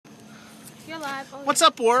You're live. Oh, What's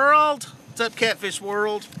up, world? What's up, Catfish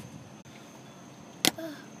world?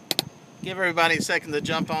 Give everybody a second to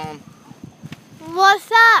jump on.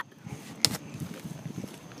 What's up?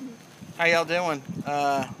 How y'all doing?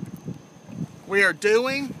 We are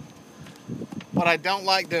doing what I don't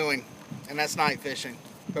like doing, and that's night fishing,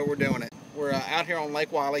 but we're doing it. We're out here on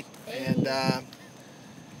Lake Wiley and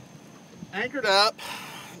anchored up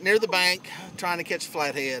near the bank, trying to catch a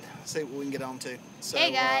flathead. See what we can get onto. So,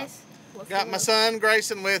 hey guys. Got my son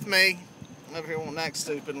Grayson with me. Over here won't act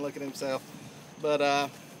stupid and look at himself.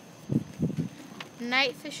 But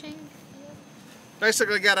night fishing.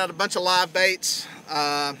 Basically got out a bunch of live baits,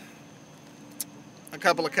 a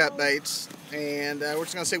couple of cut baits, and we're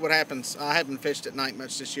just gonna see what happens. I haven't fished at night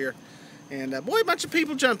much this year, and boy, a bunch of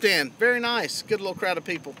people jumped in. Very nice, good little crowd of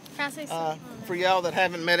people. Can I say something? For y'all that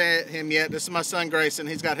haven't met him yet, this is my son Grayson.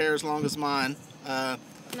 He's got hair as long as mine. No,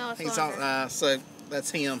 it's He's longer. on, so that's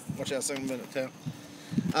him. Watch out, second minute too.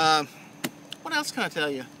 What else can I tell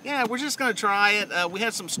you? Yeah, we're just gonna try it. We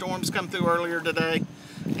had some storms come through earlier today,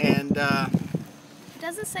 and It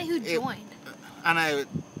doesn't say who joined. I know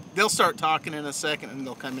they'll start talking in a second, and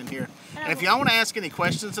they'll come in here. And if y'all want to ask any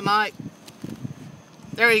questions tonight,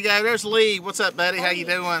 there you go. There's Lee. What's up, buddy? How you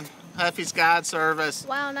doing? Huffy's Guide Service.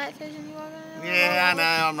 Wow, night fishing you are gonna? Yeah, I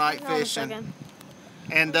know. I'm night fishing.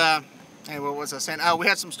 And hey, what was I saying? Oh, we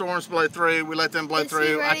had some storms blow through. We let them blow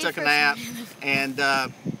through. I took a nap, and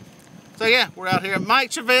so yeah, we're out here. Mike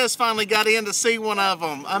Chavez finally got in to see one of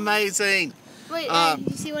them. Amazing. Wait,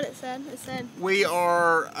 you see what it said? It said we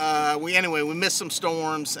are we missed some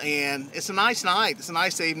storms, and it's a nice night. It's a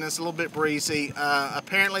nice evening. It's a little bit breezy.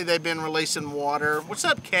 Apparently they've been releasing water. What's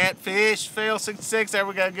up, Catfish? Fail 66. There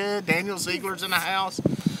we go. Good. Daniel Ziegler's in the house.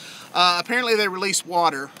 Apparently they released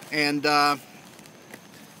water, and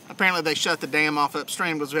apparently they shut the dam off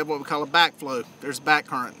upstream because we have what we call a backflow. There's a back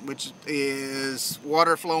current, which is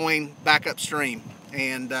water flowing back upstream.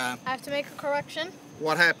 And I have to make a correction.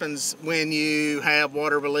 What happens when you have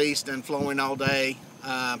water released and flowing all day,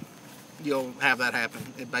 you'll have that happen.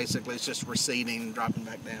 It basically is just receding and dropping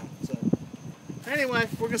back down. So anyway,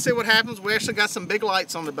 we're going to see what happens. We actually got some big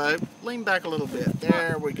lights on the boat. Lean back a little bit.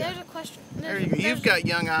 There we go. There's a question. There you go. You've got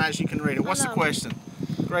young eyes. You can read it. What's the question?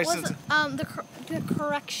 Grayson's... the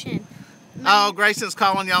correction. Oh, Grayson's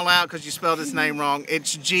calling y'all out because you spelled his name wrong.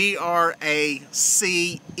 It's Gracen.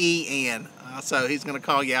 So he's going to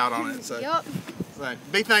call you out on it. So. Yep. So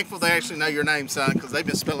be thankful they actually know your name, son, because they've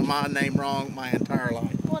been spelling my name wrong my entire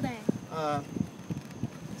life. Well, dang.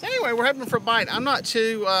 So anyway, we're hoping for a bite. I'm not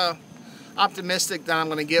too optimistic that I'm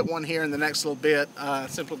going to get one here in the next little bit,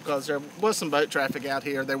 simply because there was some boat traffic out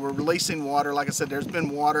here. They were releasing water. Like I said, there's been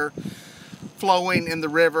water flowing in the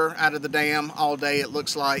river out of the dam all day, it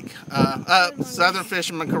looks like. Southern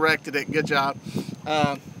Fisherman corrected it. Good job.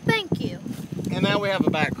 Thank you. And now we have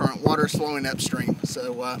a back current. Water's flowing upstream.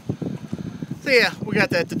 So yeah, we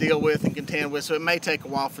got that to deal with and contend with, so it may take a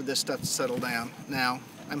while for this stuff to settle down. Now,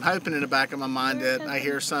 I'm hoping in the back of my mind that I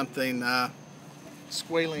hear something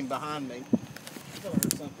squealing behind me. I thought I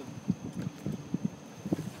heard something.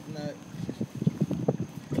 No.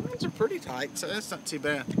 The lines are pretty tight, so that's not too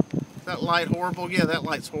bad. That light horrible? Yeah, that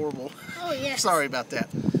light's horrible. Oh, yes. Sorry about that.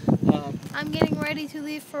 I'm getting ready to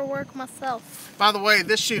leave for work myself. By the way,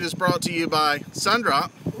 this shoot is brought to you by Sundrop.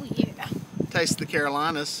 Oh, yeah. Taste the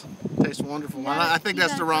Carolinas. Tastes wonderful. I think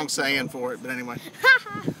that's the wrong saying for it, but anyway.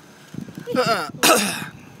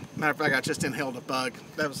 Matter of fact, I just inhaled a bug.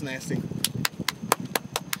 That was nasty.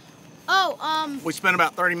 Oh, we spent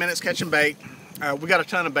about 30 minutes catching bait. We got a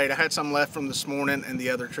ton of bait. I had some left from this morning and the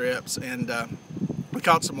other trips, and we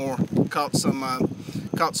caught some more. Caught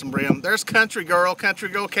some brim. There's Country Girl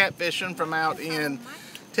catfishing from out in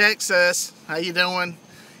Texas. How you doing?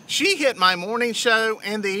 She hit my morning show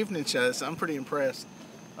and the evening show, so I'm pretty impressed.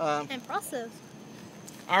 impressive.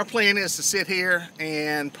 Our plan is to sit here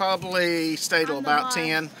and probably stay till about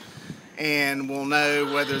 10, and we'll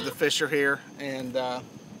know whether the fish are here, and then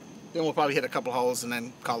we'll probably hit a couple holes and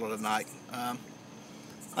then call it a night.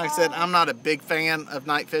 Like I said, I'm not a big fan of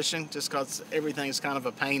night fishing just because everything's kind of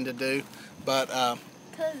a pain to do, but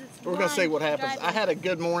we're going to see what happens. I had a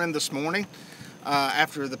good morning this morning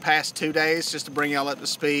after the past 2 days, just to bring y'all up to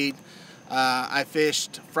speed. I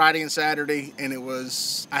fished Friday and Saturday, and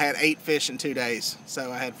I had 8 fish in 2 days. So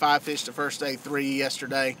I had 5 fish the first day, 3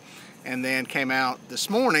 yesterday, and then came out this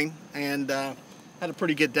morning and had a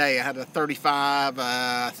pretty good day. I had a 35,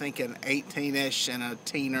 I think an 18-ish and a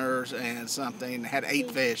teeners and something. I had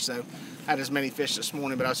 8 fish, so I had as many fish this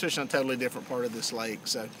morning, but I was fishing on a totally different part of this lake.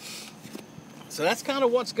 So that's kind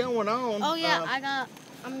of what's going on. Oh yeah,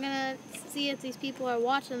 I'm gonna see if these people are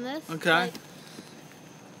watching this. Okay.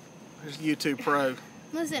 There's YouTube Pro.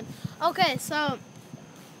 Listen, okay, so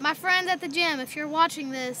my friends at the gym, if you're watching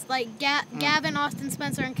this, like Gavin, Austin,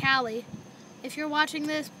 Spencer, and Callie, if you're watching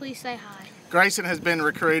this, please say hi. Grayson has been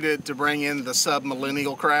recruited to bring in the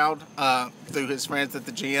sub-millennial crowd through his friends at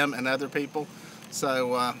the gym and other people.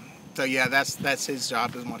 So yeah, that's his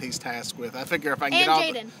job and what he's tasked with. I figure if I can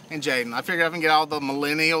Jaden. I figure if I can get all the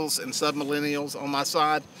millennials and sub-millennials on my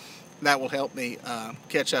side, that will help me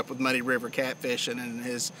catch up with Muddy River Catfishing and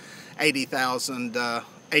his 80,000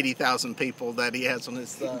 people that he has on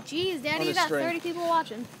his Jeez, Daddy, you got 30 people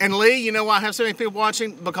watching. And Lee, you know why I have so many people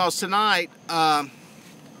watching? Because tonight,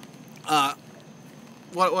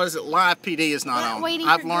 what is it? Live PD is not on.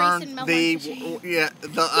 I've learned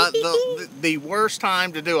the worst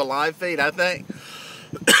time to do a live feed, I think.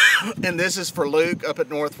 And this is for Luke up at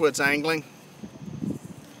Northwoods Angling.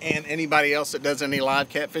 And anybody else that does any live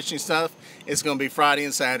catfishing stuff, it's going to be Friday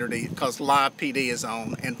and Saturday because live PD is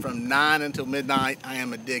on. And from 9 until midnight, I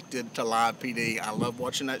am addicted to live PD. I love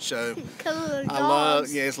watching that show.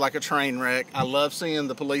 Yeah, it's like a train wreck. I love seeing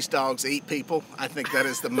the police dogs eat people. I think that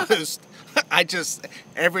is the most,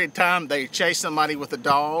 every time they chase somebody with a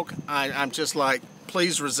dog, I'm just like,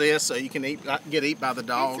 please resist so you can get eaten by the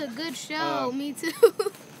dog. It's a good show, me too.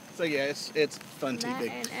 So yeah, it's fun TV.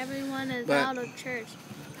 And everyone is out of church.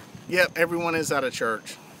 Yep, everyone is out of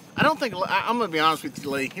church. I don't think, I'm going to be honest with you,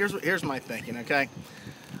 Lee. Here's my thinking, okay?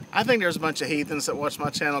 I think there's a bunch of heathens that watch my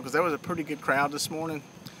channel because there was a pretty good crowd this morning.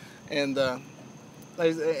 And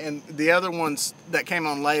the other ones that came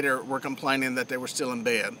on later were complaining that they were still in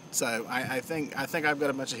bed. So I think I've got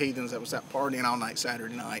a bunch of heathens that was out partying all night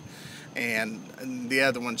Saturday night. And the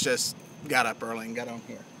other ones just got up early and got on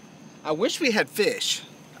here. I wish we had fish.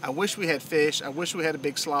 I wish we had fish. I wish we had a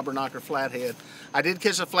big slobber knocker flathead. I did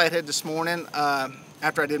catch a flathead this morning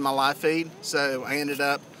after I did my live feed, so I ended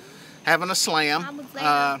up having a slam.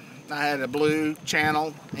 I had a blue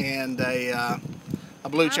channel and a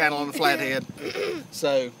blue channel on the flathead.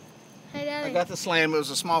 So hey, Daddy. I got the slam. It was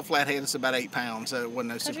a small flathead. It's about 8 pounds, so it wasn't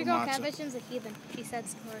no super much. Catfishing's a heathen. She said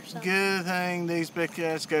so herself. Good thing these big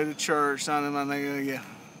cats go to church. Yeah.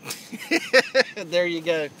 There you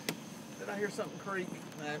go. Did I hear something creak?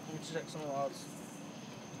 Let me check some logs.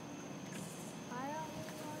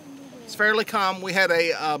 It's fairly calm. We had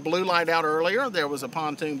a blue light out earlier. There was a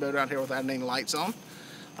pontoon boat out here without any lights on.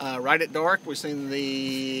 Right at dark, we seen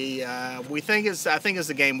the I think it's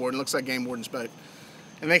the game warden. Looks like game warden's boat.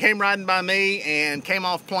 And they came riding by me and came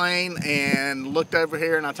off plane and looked over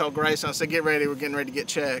here. And I told Grace, I said, "Get ready. We're getting ready to get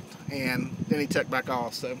checked." And then he took back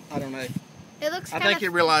off. So I don't know. It looks. I think he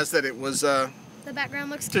realized that it was. The background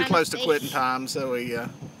looks too close to quitting time, so he,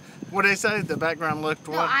 what did they say? The background looked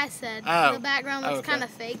what? No, I said the background looks kind of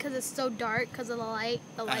fake because it's so dark because of the light.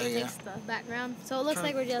 The light takes the background. So it looks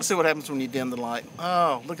like we're just... Let's see what happens when you dim the light.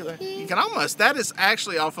 Oh, look at that. You can almost, that is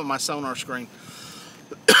actually off of my sonar screen.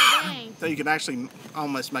 Dang. So you can actually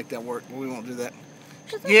almost make that work, but we won't do that.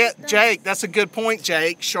 Yeah, Jake, that's a good point,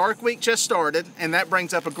 Jake. Shark Week just started, and that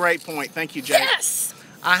brings up a great point. Thank you, Jake. Yes!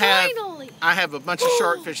 I have a bunch of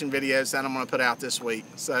shark fishing videos that I'm going to put out this week.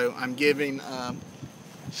 So I'm giving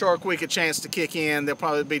Shark Week a chance to kick in. They'll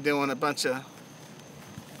probably be doing a bunch of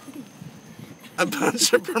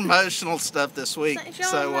promotional stuff this week.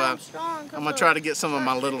 So I'm going to try to get some of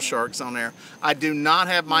my little sharks on there. I do not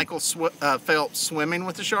have Michael Phelps swimming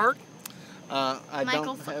with the shark.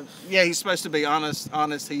 Yeah, he's supposed to be honest.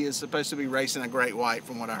 He is supposed to be racing a great white,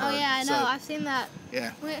 from what I heard. Oh yeah, I know. I've seen that.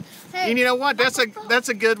 Yeah. Hey, and you know what? That's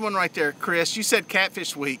a good one right there, Chris. You said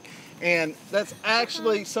Catfish Week, and that's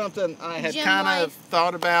actually something I had kind of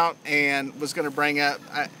thought about and was going to bring up.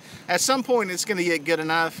 At some point, it's going to get good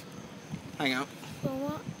enough. Hang on.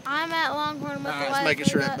 Well, I'm at Longhorn with the wife. Let's making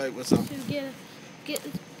sure that boat was on.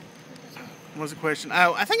 What was the question?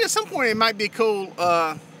 Oh, I think at some point it might be cool.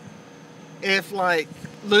 If like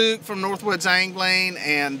Luke from Northwoods Angling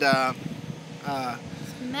and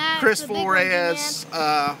Chris Flores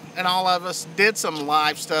and all of us did some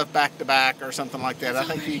live stuff back to back or something like that. I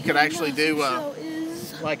think you could actually do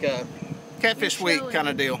like a Catfish Week kind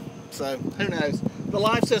of deal. So who knows? The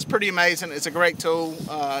live stuff's pretty amazing. It's a great tool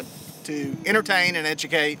to entertain and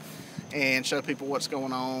educate and show people what's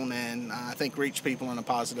going on, and I think reach people in a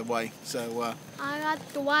positive way. So I got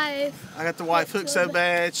the wife hooked so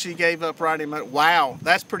bad she gave up riding. Wow,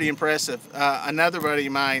 that's pretty impressive. Another buddy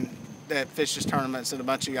of mine that fishes tournaments, and a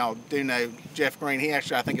bunch of y'all do know, Jeff Green, he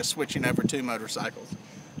actually I think is switching over 2 motorcycles.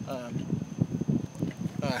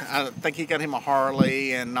 I think he got him a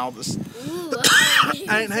Harley and all this. Ooh,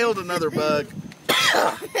 I inhaled another bug.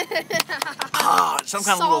 Some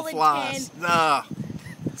kind of little flies.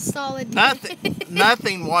 Solid.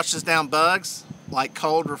 Nothing washes down bugs. like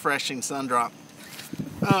cold, refreshing sun drop.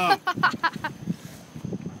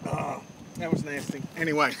 That was nasty.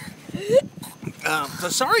 Anyway, so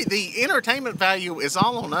sorry, the entertainment value is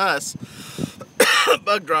all on us,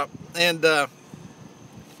 Bug Drop, and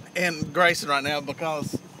Grayson right now,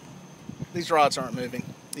 because these rods aren't moving.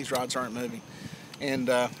 These rods aren't moving, and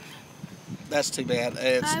that's too bad.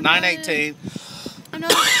 It's 9:18.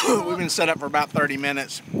 We've been set up for about 30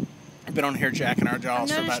 minutes. I've been on here jacking our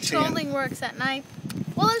jaws for about 10. Trolling works at night.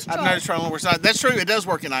 Well, it's I've noticed trolling works at night. That's true. It does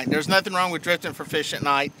work at night. There's nothing wrong with drifting for fish at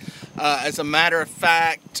night. As a matter of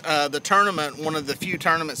fact, the tournament, one of the few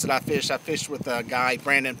tournaments that I fished with a guy,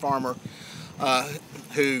 Brandon Farmer,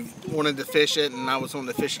 who wanted to fish it, and I was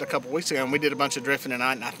wanting to fish it a couple weeks ago, and we did a bunch of drifting at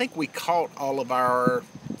night, and I think we caught all of our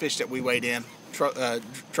fish that we weighed in,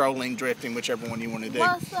 trolling, drifting, whichever one you want to do.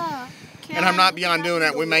 And I'm not beyond doing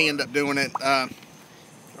that. We may end up doing it.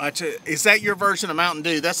 Is that your version of Mountain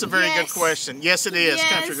Dew? That's a very good question. Yes, it is,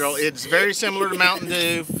 Country Girl. It's very similar to Mountain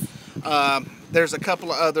Dew. There's a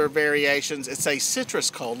couple of other variations. It's a citrus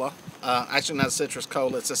cola. Actually, not a citrus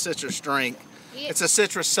cola. It's a citrus drink. It's a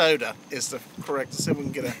citrus soda is the correct. Let's see if we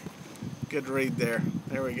can get a good read there.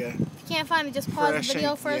 There we go. If you can't find it, just pause the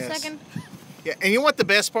video for a second. Yeah, and you know what the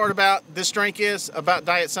best part about this drink is, about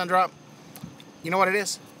Diet Sundrop? You know what it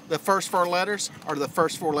is? The first 4 letters are the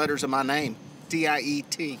first 4 letters of my name.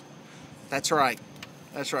 D-I-E-T. That's right.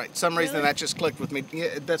 That's right. Some reason that just clicked with me.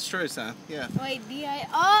 Yeah, that's true, son. Yeah. Wait, D-I...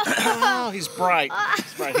 Oh! Oh, he's bright.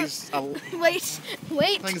 He's bright. He's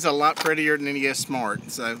Wait. I think he's a lot prettier than he is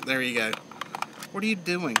smart. So, there you go. What are you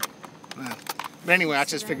doing? But anyway, I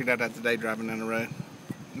just figured that out today driving down the road.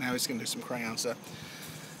 Now he's going to do some crayon stuff.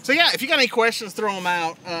 So, yeah, if you got any questions, throw them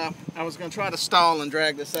out. I was going to try to stall and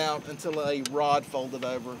drag this out until a rod folded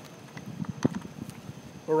over.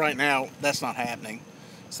 But right now, that's not happening.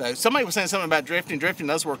 So somebody was saying something about drifting. Drifting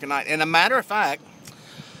does work at night. And a matter of fact,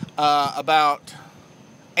 about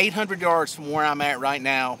 800 yards from where I'm at right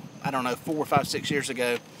now, I don't know, 4 or 5, 6 years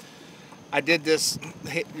ago, I did this.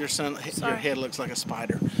 Your head looks like a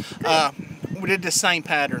spider. We did the same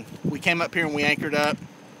pattern. We came up here and we anchored up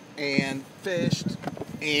and fished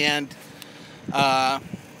and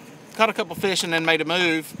caught a couple fish and then made a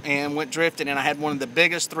move and went drifting, and I had one of the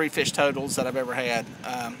biggest 3 fish totals that I've ever had.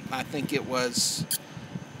 I think it was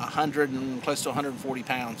 100 and close to 140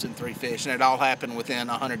 pounds in 3 fish, and it all happened within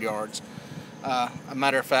 100 yards. A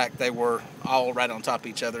matter of fact, they were all right on top of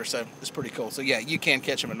each other, so it's pretty cool. So yeah, you can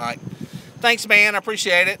catch them at night. Thanks, man. I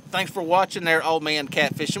appreciate it. Thanks for watching there, Old Man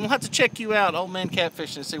Catfishing. We'll have to check you out, Old Man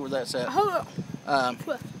Catfishing, and see where that's at. I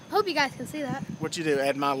hope you guys can see that. What you do?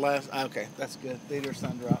 Add my last. Okay, that's good. Dieter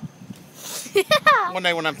Sundrop. Yeah. One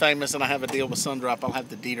day when I'm famous and I have a deal with Sundrop, I'll have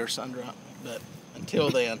the Dieter Sundrop. But until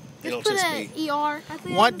then, it'll just be. ER.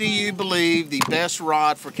 What do you believe the best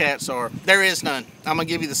rod for cats are? There is none. I'm gonna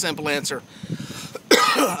give you the simple answer.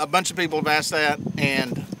 A bunch of people have asked that,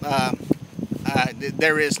 and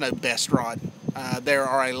there is no best rod. There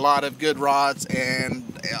are a lot of good rods, and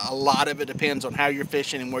a lot of it depends on how you're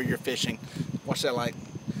fishing and where you're fishing. Watch that light.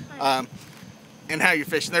 And how you're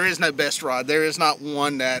fishing. There is no best rod. There is not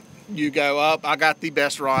one that you go up. I got the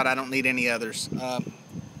best rod. I don't need any others.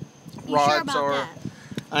 Rods sure are.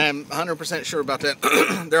 I am 100% sure about that.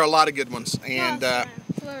 There are a lot of good ones, and I've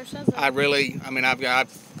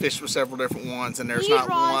fished with several different ones, and there's not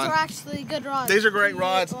one. These rods are actually good rods. These are great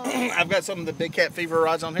rods. I've got some of the Big Cat Fever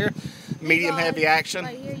rods on here. Medium heavy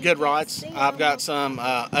action, good rods. I've got some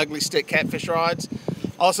ugly stick catfish rods,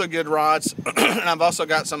 also good rods. And I've also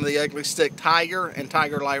got some of the ugly stick tiger and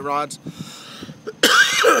tiger light rods.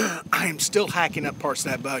 I am still hacking up parts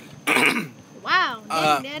of that bug. Wow,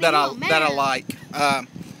 that I like,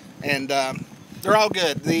 and they're all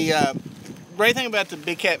good. The great thing about the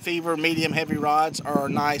Big Cat Fever medium heavy rods are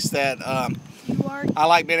nice that I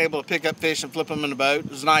like being able to pick up fish and flip them in the boat.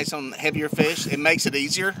 It's nice on heavier fish. It makes it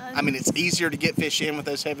easier. I mean, it's easier to get fish in with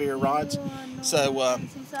those heavier rods. So,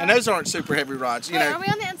 and those aren't super heavy rods. You know. Are we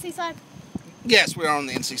on the NC side? Yes, we are on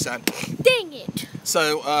the NC side. Dang it!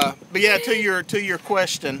 So, but yeah, to your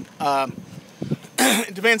question,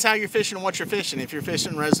 it depends how you're fishing and what you're fishing. If you're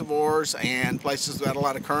fishing reservoirs and places without a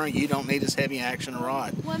lot of current, you don't need as heavy action a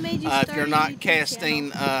rod. What made you start if you're not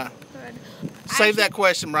casting, save that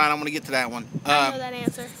question, Brian. I'm going to get to that one. I know that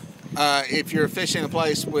answer. If you're fishing a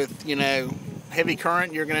place with, heavy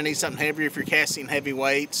current, you're going to need something heavier. If you're casting heavy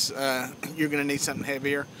weights, you're going to need something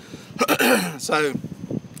heavier. So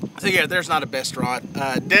yeah, there's not a best rod.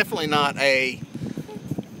 Definitely not a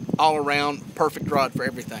all-around perfect rod for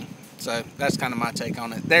everything. So that's kind of my take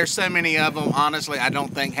on it. There's so many of them. Honestly, I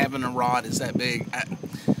don't think having a rod is that big. Let me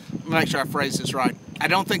make sure I phrase this right. I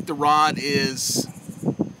don't think the rod is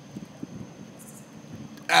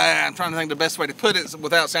I'm trying to think the best way to put it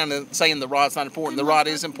without saying the rod's not important. The rod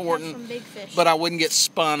is important, but I wouldn't get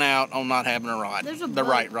spun out on not having a rod. The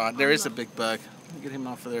right rod. There is a big bug. Get him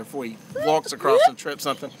off of there before he walks across and trips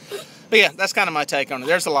something. But yeah, that's kind of my take on it.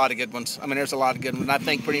 There's a lot of good ones. I mean, there's a lot of good ones. I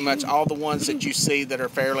think pretty much all the ones that you see that are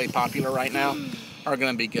fairly popular right now are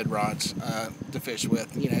going to be good rods to fish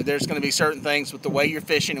with. You know, there's going to be certain things with the way you're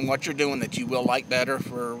fishing and what you're doing that you will like better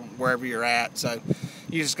for wherever you're at. So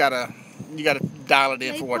you just gotta dial it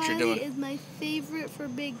in for what you're doing. Is my favorite for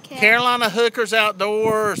big cats. Carolina Hookers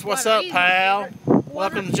Outdoors. What's up, pal?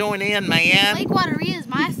 Welcome to join in, man. Lake Wateria is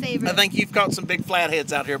my favorite. I think you've caught some big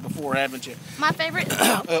flatheads out here before, haven't you? My favorite.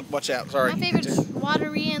 Watch out, sorry. My favorite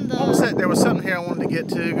Wateria and the. What was that? There was something here I wanted to get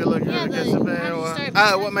to. Good look at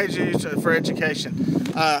Oh, what made you use it for education?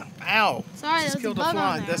 Ow. Sorry, just there was killed a bug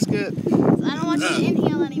on there. That's good. I don't want you to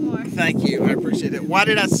inhale anymore. Thank you. I appreciate it. Why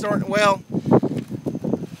did I start? Well,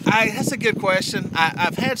 that's a good question.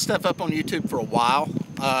 I've had stuff up on YouTube for a while.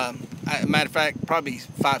 Matter of fact, probably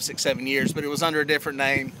 5, 6, 7 years, but it was under a different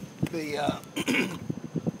name. The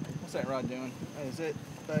what's that rod doing? Is it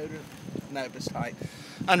Boda? No, it's tight.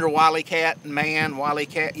 Under Wily Cat Man, Wily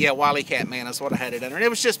Cat. Yeah, Wily Cat Man is what I had it under. And it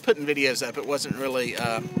was just putting videos up. It wasn't really.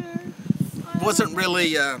 Hang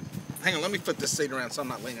on, let me put this seat around so I'm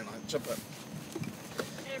not leaning on it. Jump up.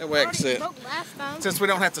 That way I can sit. Since we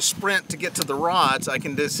don't have to sprint to get to the rods, I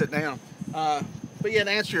can just sit down. But yeah,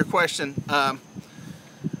 to answer your question.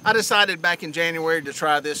 I decided back in January to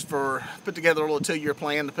try this put together a little 2-year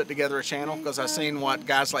plan to put together a channel because I seen what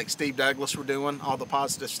guys like Steve Douglas were doing, all the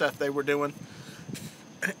positive stuff they were doing.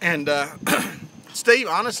 And Steve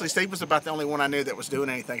was about the only one I knew that was doing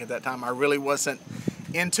anything at that time. I really wasn't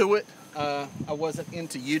into it. I wasn't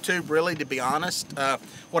into YouTube, really, to be honest.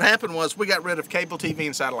 What happened was we got rid of cable TV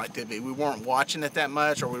and satellite TV. We weren't watching it that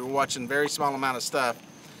much, or we were watching a very small amount of stuff.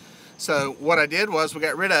 So what I did was we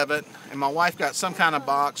got rid of it, and my wife got some kind of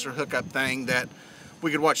box or hookup thing that we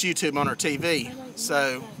could watch YouTube on her TV.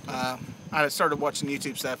 So I started watching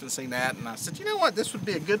YouTube stuff and seen that, and I said, you know what, this would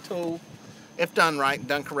be a good tool, if done right and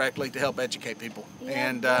done correctly, to help educate people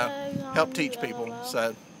and help teach people.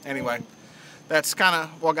 So anyway, that's kind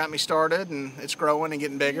of what got me started, and it's growing and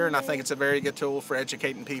getting bigger, and I think it's a very good tool for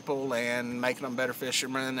educating people and making them better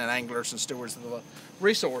fishermen and anglers and stewards of the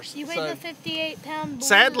resource. You weighed the 58-pound.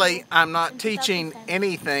 Sadly, I'm not teaching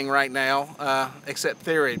anything right now except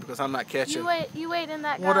theory because I'm not catching. You weighed in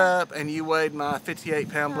that guy. What up? And you weighed my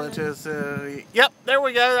 58-pound Bluetooth. Yep, there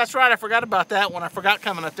we go. That's right. I forgot about that one. I forgot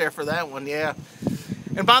coming up there for that one. Yeah.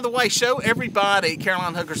 And by the way, show everybody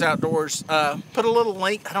Carolina Hookers Outdoors. Put a little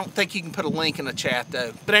link. I don't think you can put a link in the chat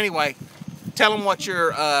though. But anyway, tell them what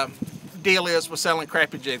your deal is with selling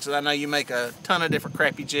crappie jigs. I know you make a ton of different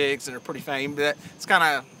crappie jigs and are pretty famous. But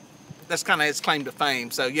that's kind of its claim to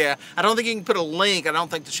fame. So yeah, I don't think you can put a link. I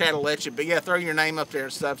don't think the chat will let you. But yeah, throw your name up there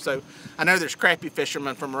and stuff. So I know there's crappie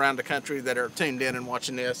fishermen from around the country that are tuned in and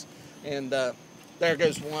watching this. And there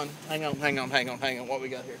goes one. Hang on. What we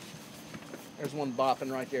got here? There's one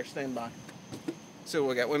bopping right there. Stand by. See what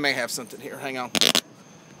we got. We may have something here. Hang on.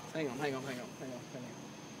 Hang on. Here.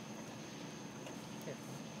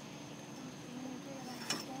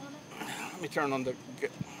 Let me turn on the...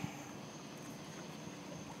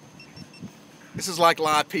 This is like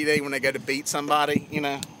live PD when they go to beat somebody, you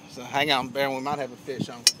know. So hang on, Bear. We might have a fish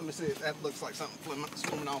on. Let me see if that looks like something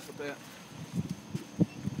swimming off with that.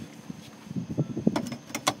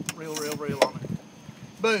 Reel on it.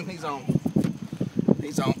 Boom, he's on.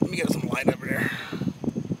 He's on. Let me get some light over there.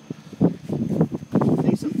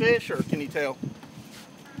 Decent fish, or can you tell?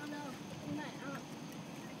 I don't know. I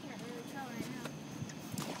can't really tell right now.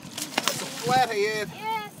 That's a flathead.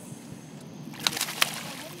 Yes.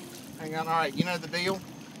 Hang on. All right. You know the deal.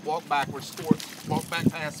 Walk backwards. Walk back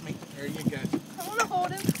past me. There you go. I want to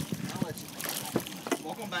hold him. I'll let you.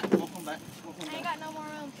 Walk on back. I ain't got no more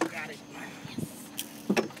room. Got it. Yes.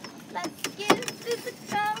 Let's get it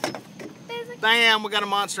physical. Bam, we got a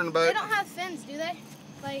monster in the boat. They don't have fins, do they?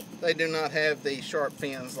 Like, they do not have the sharp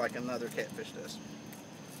fins like another catfish does.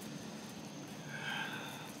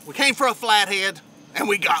 We came for a flathead, and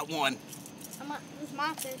we got one. This is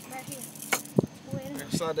my fish right here.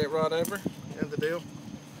 Slide that rod over. End the deal.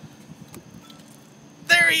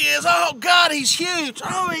 There he is. Oh, God, he's huge.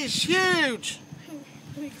 Oh, he's huge.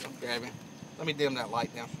 Grab him. Let me dim that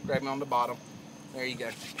light down. Grab him on the bottom. There you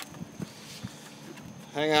go.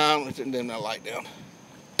 Hang on, let's dim that light down.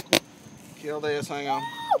 Kill this, hang on.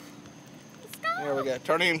 There we go.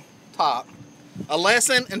 Turn him top. A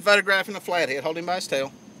lesson in photographing a flathead. Hold him by his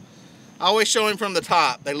tail. I always show him from the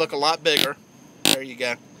top. They look a lot bigger. There you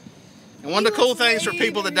go. And one of the cool things for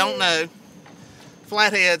people that don't know,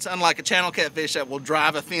 flatheads, unlike a channel catfish that will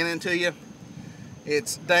drive a fin into you,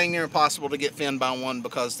 it's dang near impossible to get finned by one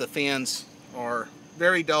because the fins are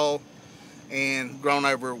very dull and grown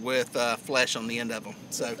over with flesh on the end of them.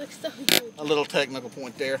 So a little technical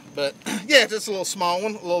point there, but yeah, just a little small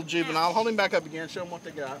one, a little juvenile. Hold him back up again, show them what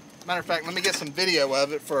they got. Matter of fact, let me get some video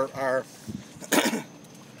of it for our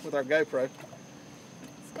with our GoPro. Let's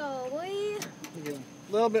go, boy. Get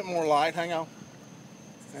a little bit more light. Hang on.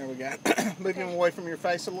 There we go. Move him away from your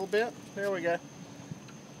face a little bit. There we go.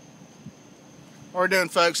 What we're doing,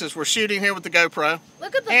 folks, is we're shooting here with the GoPro.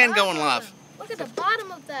 Look at the and going live. Look at the bottom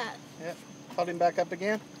of that. Yep. Hold him back up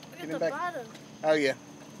again. Look at the bottom. Oh yeah.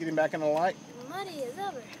 Get him back in the light. Muddy as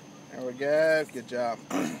ever. There we go. Good job.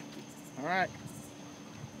 All right.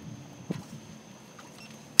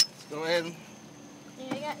 Let's go ahead and...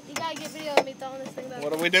 Yeah, you gotta get video of me throwing this thing back.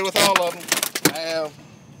 What do we do with all of them? Well,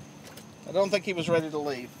 I don't think he was ready to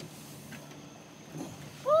leave.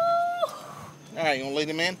 Woo! All right, you want to lead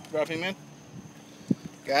him in? Drop him in?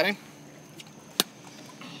 Got him?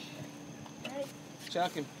 Ready?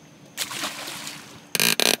 Chuck him.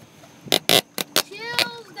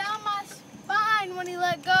 Chills down my spine when he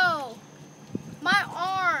let go. My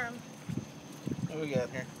arm. What do we got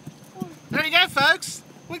here? There you go, folks.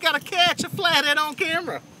 We got to catch a flathead on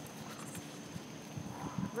camera.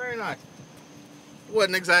 Very nice.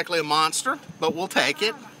 Wasn't exactly a monster, but we'll take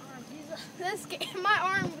it. This game, my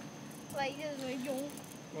arm, like this.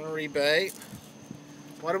 Want to rebait?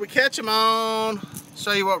 What do we catch them on?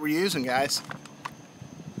 Show you what we're using, guys.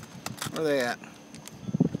 Where are they at?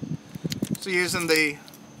 So using the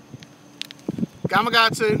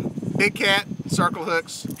Gamakatsu Big Cat circle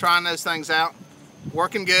hooks, trying those things out.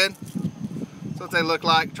 Working good. That's what they look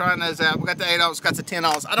like. Trying those out. We got the 8-aughs, got the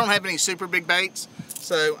 10-aughs. I don't have any super big baits,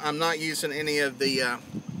 so I'm not using any of the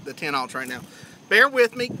 10-aughs right now. Bear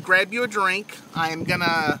with me. Grab you a drink. I am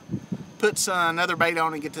gonna put another bait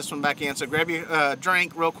on and get this one back in. So grab you a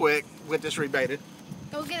drink real quick. Get this rebaited.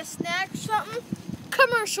 Go get a snack or something.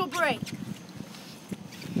 Commercial break.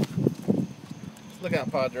 Look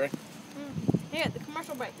out, Padre. Here, the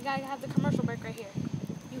commercial break. You gotta have the commercial break right here.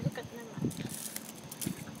 You hook up, never mind.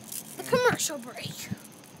 The commercial break.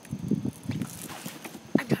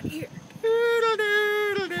 I got here.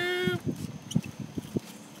 Doodle-doodle-doo.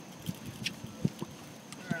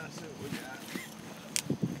 Alright, let's see what we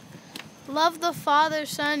got. Love the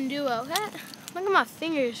father-son duo. Look at my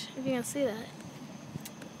fingers, if you can see that.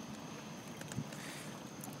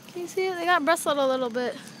 Can you see it? They got bristled a little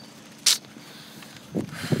bit.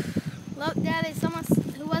 Look, Daddy,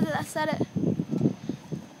 who was it that said it?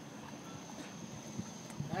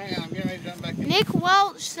 Hang on, I'm getting ready to jump back in. Nick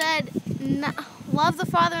Welch said, love the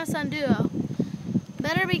father and son duo.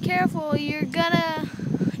 Better be careful, you're gonna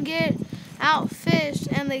get outfished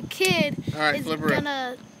and the kid is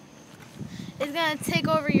gonna take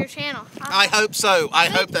over your channel. I hope so. I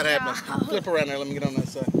hope that happens. Flip around there, let me get on that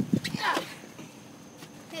side.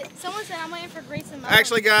 Someone said I'm waiting for Grace and Melhorn.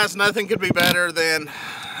 Actually, guys, nothing could be better than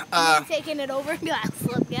taking it over and be like,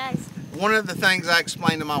 look, guys. One of the things I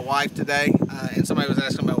explained to my wife today, and somebody was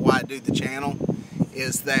asking about why I do the channel,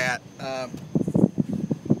 is that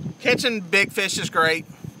catching big fish is great.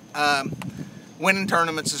 Winning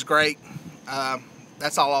tournaments is great.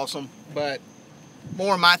 That's all awesome. But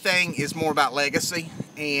more my thing is more about legacy,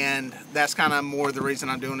 and that's kind of more the reason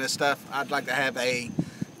I'm doing this stuff. I'd like to have a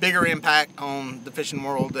bigger impact on the fishing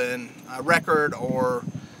world than a record or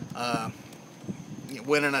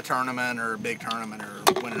winning a tournament or a big tournament or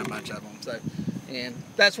winning a bunch of them. So, and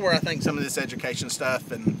that's where I think some of this education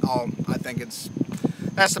stuff and all, I think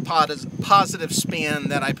that's the positive spin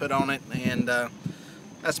that I put on it, and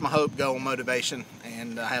that's my hope, goal, motivation,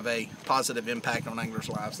 and have a positive impact on anglers'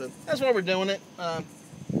 lives. So that's why we're doing it.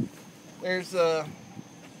 There's another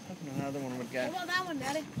one we've got. What about that one,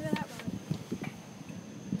 Daddy? Look at that one.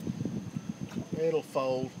 It'll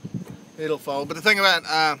fold. It'll fold. But the thing about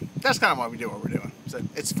that's kind of why we do what we're doing. So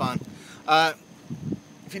it's fun.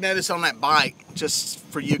 If you notice on that bite, just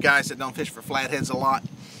for you guys that don't fish for flatheads a lot,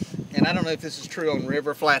 and I don't know if this is true on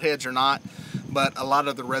river flatheads or not, but a lot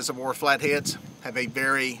of the reservoir flatheads have a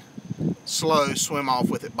very slow swim off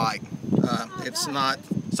with it bite. It's not.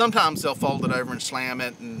 Sometimes they'll fold it over and slam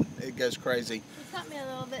it, and it goes crazy. It cut me a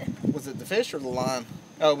little bit. Was it the fish or the line?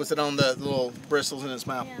 Oh, was it on the little bristles in its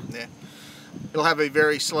mouth? Yeah. It'll have a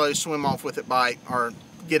very slow swim off with it bite, or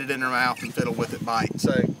get it in their mouth and fiddle with it bite.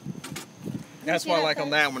 So that's why, like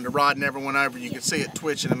on that one, the rod never went over. You could see it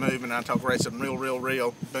twitching and moving. I told Grace,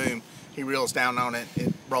 reel. Boom. He reels down on it.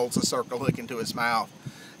 It rolls a circle hook into his mouth,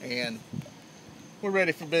 and we're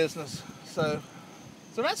ready for business. So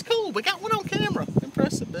that's cool. We got one on camera.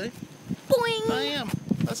 Impressive, dude. Boing. Bam.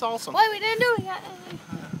 That's awesome. Wait, we didn't do it yet.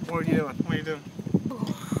 What are you doing? What are you doing?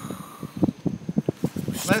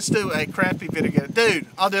 Let's do a crappie video. Dude,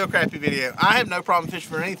 I'll do a crappie video. I have no problem fishing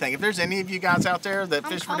for anything. If there's any of you guys out there that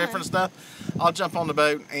fish for different stuff, I'll jump on the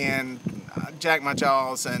boat and jack my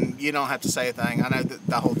jaws, and you don't have to say a thing. I know that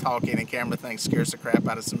the whole talking and camera thing scares the crap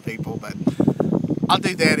out of some people, but I'll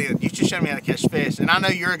do that. You just show me how to catch fish. And I know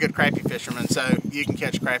you're a good crappie fisherman, so you can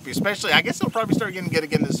catch crappie. Especially, I guess it'll probably start getting good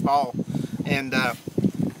again this fall. And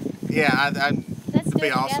yeah, it'd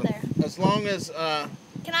be awesome. As long as...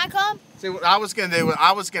 Can I come? See, what I was going to do,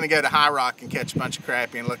 I was going to go to High Rock and catch a bunch of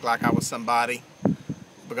crappie and look like I was somebody.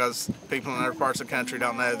 Because people in other parts of the country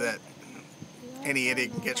don't know that any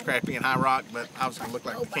idiot can catch crappie in High Rock, but I was going to look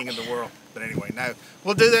like the king of the world. But anyway, no.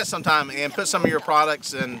 We'll do that sometime and put some of your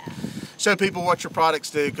products and show people what your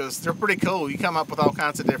products do, because they're pretty cool. You come up with all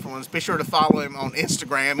kinds of different ones. Be sure to follow him on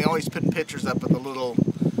Instagram. He always putting pictures up of the little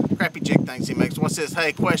crappie jig things he makes. One says,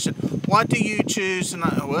 hey, question, what do you choose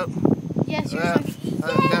tonight? Whoop. Yes, you're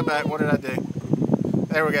go back. What did I do?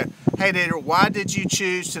 There we go. Hey, Dieter, why did you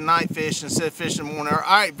choose to night fish instead of fish in the morning? All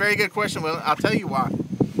right, very good question, Will. I'll tell you why.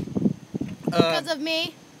 Because of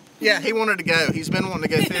me? Yeah, he wanted to go. He's been wanting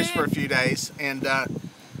to go fish for a few days, and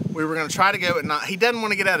we were going to try to go at night. He doesn't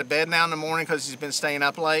want to get out of bed now in the morning because he's been staying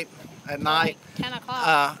up late at night. Like 10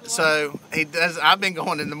 o'clock. So he does. I've been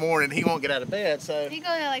going in the morning. He won't get out of bed. So he goes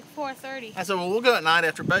at like 4:30. I said, well, we'll go at night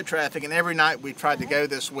after boat traffic. And every night we tried to go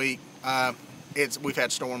this week, we've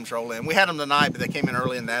had storms roll in. We had them tonight, but they came in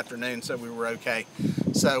early in the afternoon, so we were okay.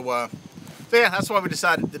 So yeah, that's why we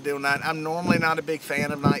decided to do night. I'm normally not a big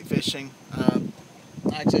fan of night fishing.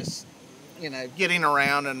 I just, you know, getting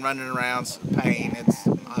around and running around's a pain. It's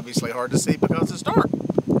obviously hard to see because it's dark.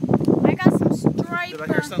 I got some striper. Did I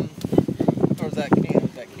hear something? Or was that can?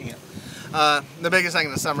 That can. The biggest thing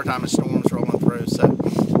in the summertime is storms rolling through. So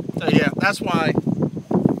yeah, that's why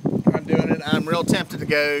I'm doing it. I'm real tempted to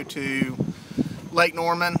go to Lake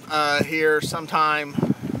Norman here sometime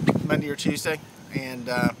Monday or Tuesday, and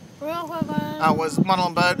I was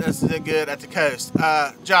modeling boat. This is good at the coast.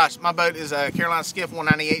 Josh, my boat is a Carolina Skiff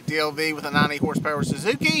 198 DLV with a 90 horsepower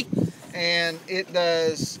Suzuki, and it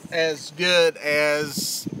does as good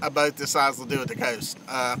as a boat this size will do at the coast.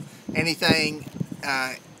 Anything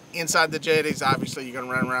inside the jetties, obviously you're going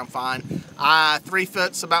to run around fine. 3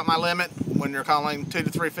 foot's about my limit. When you're calling 2 to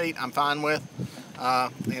 3 feet, I'm fine with.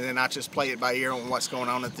 And then I just play it by ear on what's going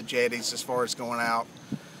on at the jetties as far as going out.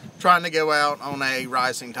 Trying to go out on a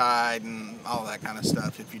rising tide and all that kind of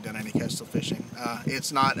stuff if you've done any coastal fishing.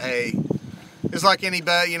 It's like any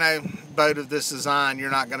boat, you know, boat of this design,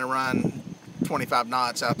 you're not going to run 25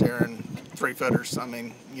 knots out there in 3-footers. I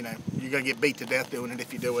mean, you know, you're going to get beat to death doing it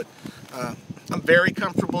if you do it. I'm very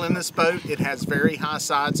comfortable in this boat. It has very high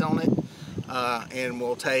sides on it. And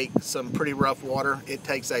will take some pretty rough water. It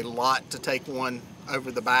takes a lot to take one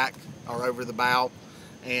over the back or over the bow,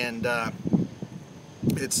 and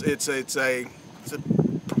it's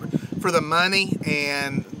for the money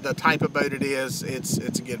and the type of boat it is. It's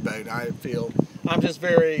a good boat. I'm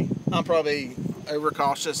probably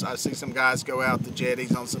overcautious. I see some guys go out the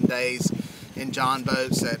jetties on some days in John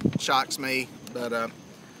boats that shocks me, but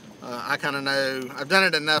I kind of know. I've done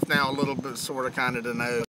it enough now, a little bit, sort of, kind of to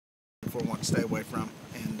know before I want to stay away from.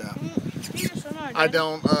 And I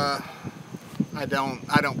don't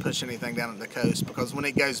push anything down at the coast, because when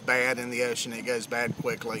it goes bad in the ocean, it goes bad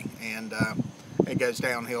quickly, and it goes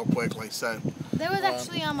downhill quickly. So there was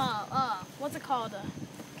actually what's it called, a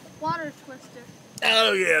water twister.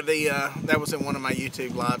 Oh yeah, that was in one of my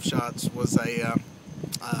YouTube live shots. Was the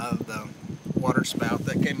water spout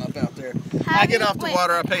that came up out there. I get off the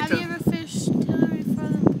water. I pay attention. Have you ever fished Tillery for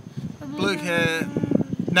the bluehead?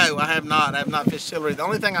 No, I have not. I have not fished Tillery. The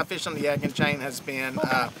only thing I fished on the yak and chain has been.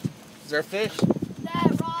 Is there a fish?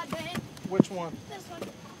 That rod, babe. Which one? This one.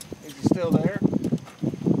 Is he still there?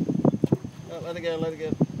 Oh, let it go. Let it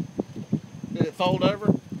go. Did it fold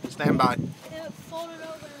over? Stand by. It folded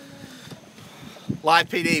over. Live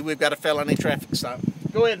PD. We've got a felony traffic stop.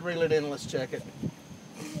 Go ahead and reel it in. Let's check it.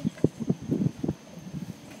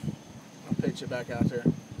 I'll pitch it back out there.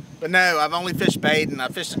 But no, I've only fished bait, and I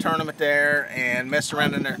fished a tournament there and messed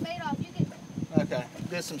around in there. Okay,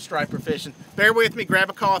 did some striper fishing. Bear with me,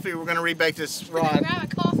 grab a coffee. We're going to rebake this rod. Grab a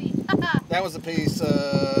coffee. That was a piece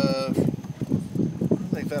of, I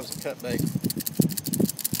think that was a cut bait.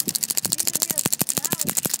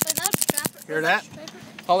 Hear that?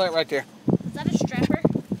 Hold that right there. Was that a striper?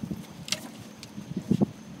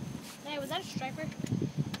 Hey, was that a striper?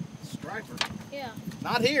 Striper? Yeah.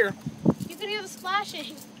 Not here. You can hear the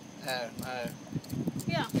splashing. Oh.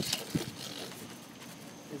 Yeah.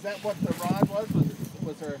 Is that what the rod was?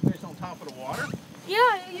 Was there a fish on top of the water?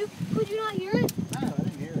 Yeah, could you not hear it? No, I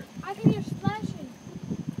didn't hear it. I can hear splashing.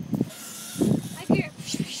 I can hear it.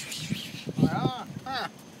 Yeah,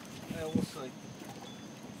 we'll see.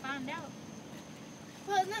 Find out.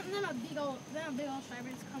 Well, then a big old striper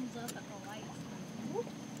just comes up at the light.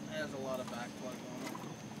 There's a lot of backflow on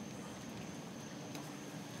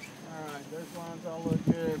it. Alright, those lines all look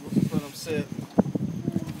good. We'll just let them sit.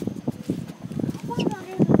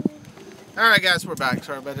 Alright guys, we're back.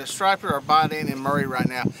 Sorry about this. Striper are biting in Murray right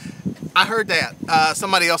now. I heard that.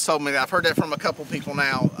 Somebody else told me that. I've heard that from a couple people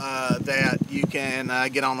now, that you can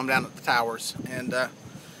get on them down at the towers. And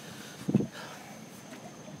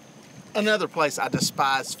another place I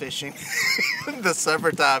despise fishing in the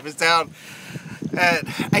summertime is down at,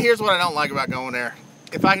 here's what I don't like about going there.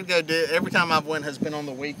 If I could go do, every time I've went has been on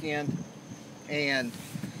the weekend, and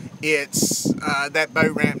it's that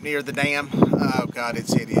boat ramp near the dam. Oh God,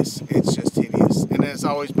 it's hideous. It's just hideous. And it's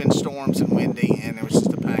always been storms and windy, and it was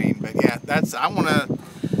just a pain. But yeah, that's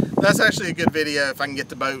actually a good video if I can get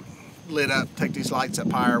the boat lit up, take these lights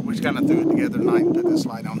up higher. We just kind of threw it together tonight and put this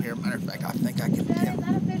light on here. Matter of fact, I think I can. Is that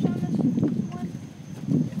a fish on this one?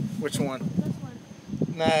 Which one? This one.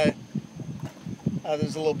 No.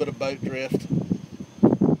 There's a little bit of boat drift.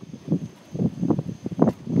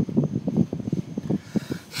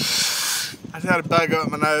 I just had a bug go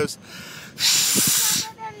up my nose. You see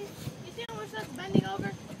how much that's bending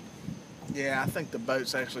over? Yeah, I think the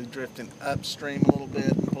boat's actually drifting upstream a little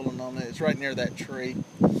bit and pulling on it. It's right near that tree.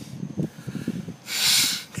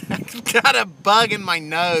 I've got a bug in my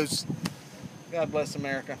nose. God bless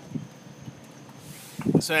America.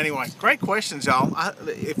 So anyway, great questions, y'all.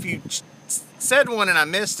 If you said one and I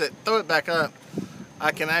missed it, throw it back up.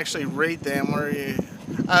 I can actually read them. Where are you?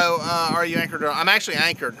 Oh, are you anchored? I'm actually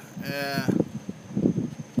anchored.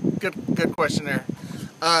 Good question there.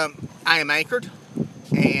 I am anchored,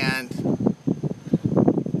 and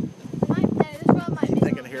I keep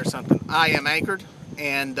thinking to hear something. I am anchored,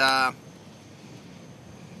 and that's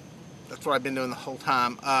what I've been doing the whole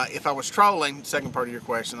time. If I was trolling, second part of your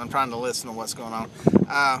question, I'm trying to listen to what's going on.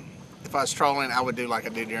 If I was trolling, I would do like I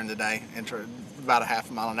do during the day, about a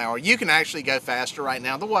half a mile an hour. You can actually go faster right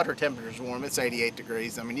now. The water temperature is warm. It's 88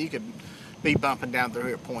 degrees. I mean, you could be bumping down through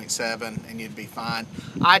here at 0.7 and you'd be fine.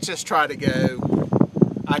 I just try to keep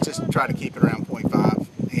it around 0.5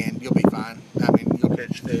 and you'll be fine. I mean, you'll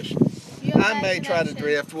catch fish. I may try to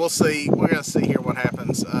drift. We'll see. We're going to see here what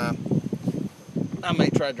happens. I may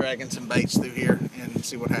try dragging some baits through here and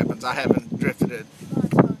see what happens. I haven't drifted it.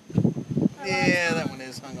 Yeah, that one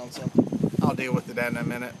is hung on something. I'll deal with it in a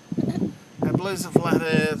minute. Have blues and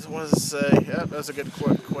flatheads, what does it say? Yep, that's a good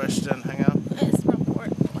question. Hang on. It's an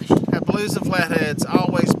important question. Have blues and flatheads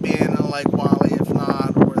always been in Lake Wiley? If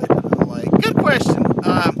not, were they put in the lake? Good question.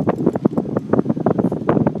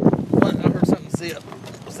 What? I heard something zip.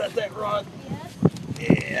 Was that rod? Yes.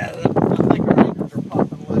 Yeah, I think our anchors are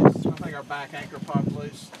popping loose. I think our back anchor popped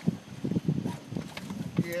loose.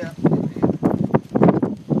 Yeah.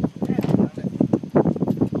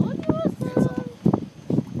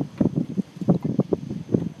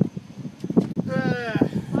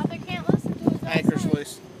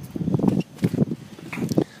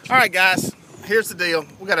 Alright guys, here's the deal.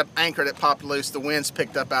 We got an anchor that popped loose. The wind's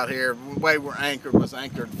picked up out here. The way we're anchored was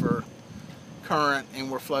anchored for current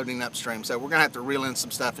and we're floating upstream. So we're going to have to reel in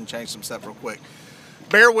some stuff and change some stuff real quick.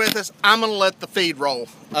 Bear with us. I'm going to let the feed roll.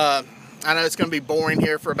 I know it's going to be boring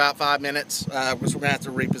here for about 5 minutes because we're going to have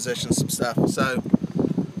to reposition some stuff. So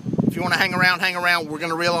if you want to hang around, hang around. We're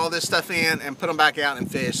going to reel all this stuff in and put them back out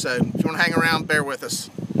and fish. So if you want to hang around, bear with us.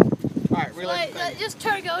 Alright, reel everything. Just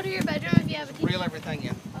go to your bedroom if you have a TV. Reel everything in.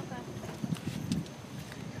 Okay.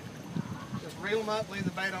 Just reel them up, leave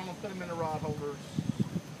the bait on them, put them in the rod holders.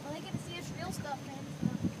 Well, they get to see us reel stuff, man.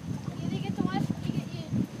 So you either get to watch, you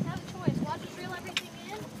have a choice. Watch us reel everything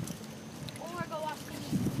in, or go watch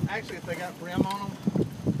TV. Actually, if they got brim on them,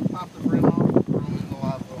 pop the brim off, throw them in the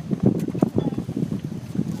live well.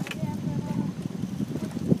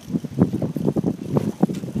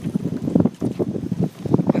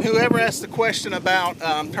 Whoever asked the question about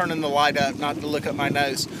turning the light up, not to look at my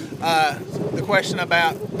nose, the question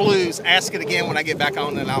about blues, ask it again when I get back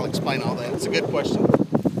on and I'll explain all that. It's a good question.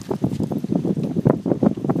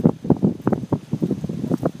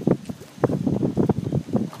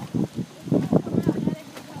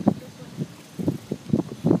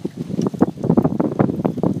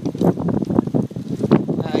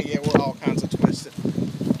 Yeah, we're all kinds of twisted.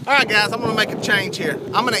 All right, guys, I'm going to make a change here.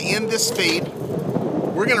 I'm going to end this feed.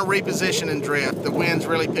 We're going to reposition and drift. The wind's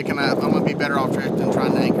really picking up. I'm going to be better off drifting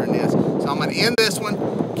trying to anchor in this. So I'm going to end this one.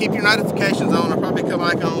 Keep your notifications on. I'll probably come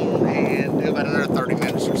back on and do about another 30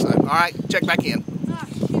 minutes or so. All right, check back in.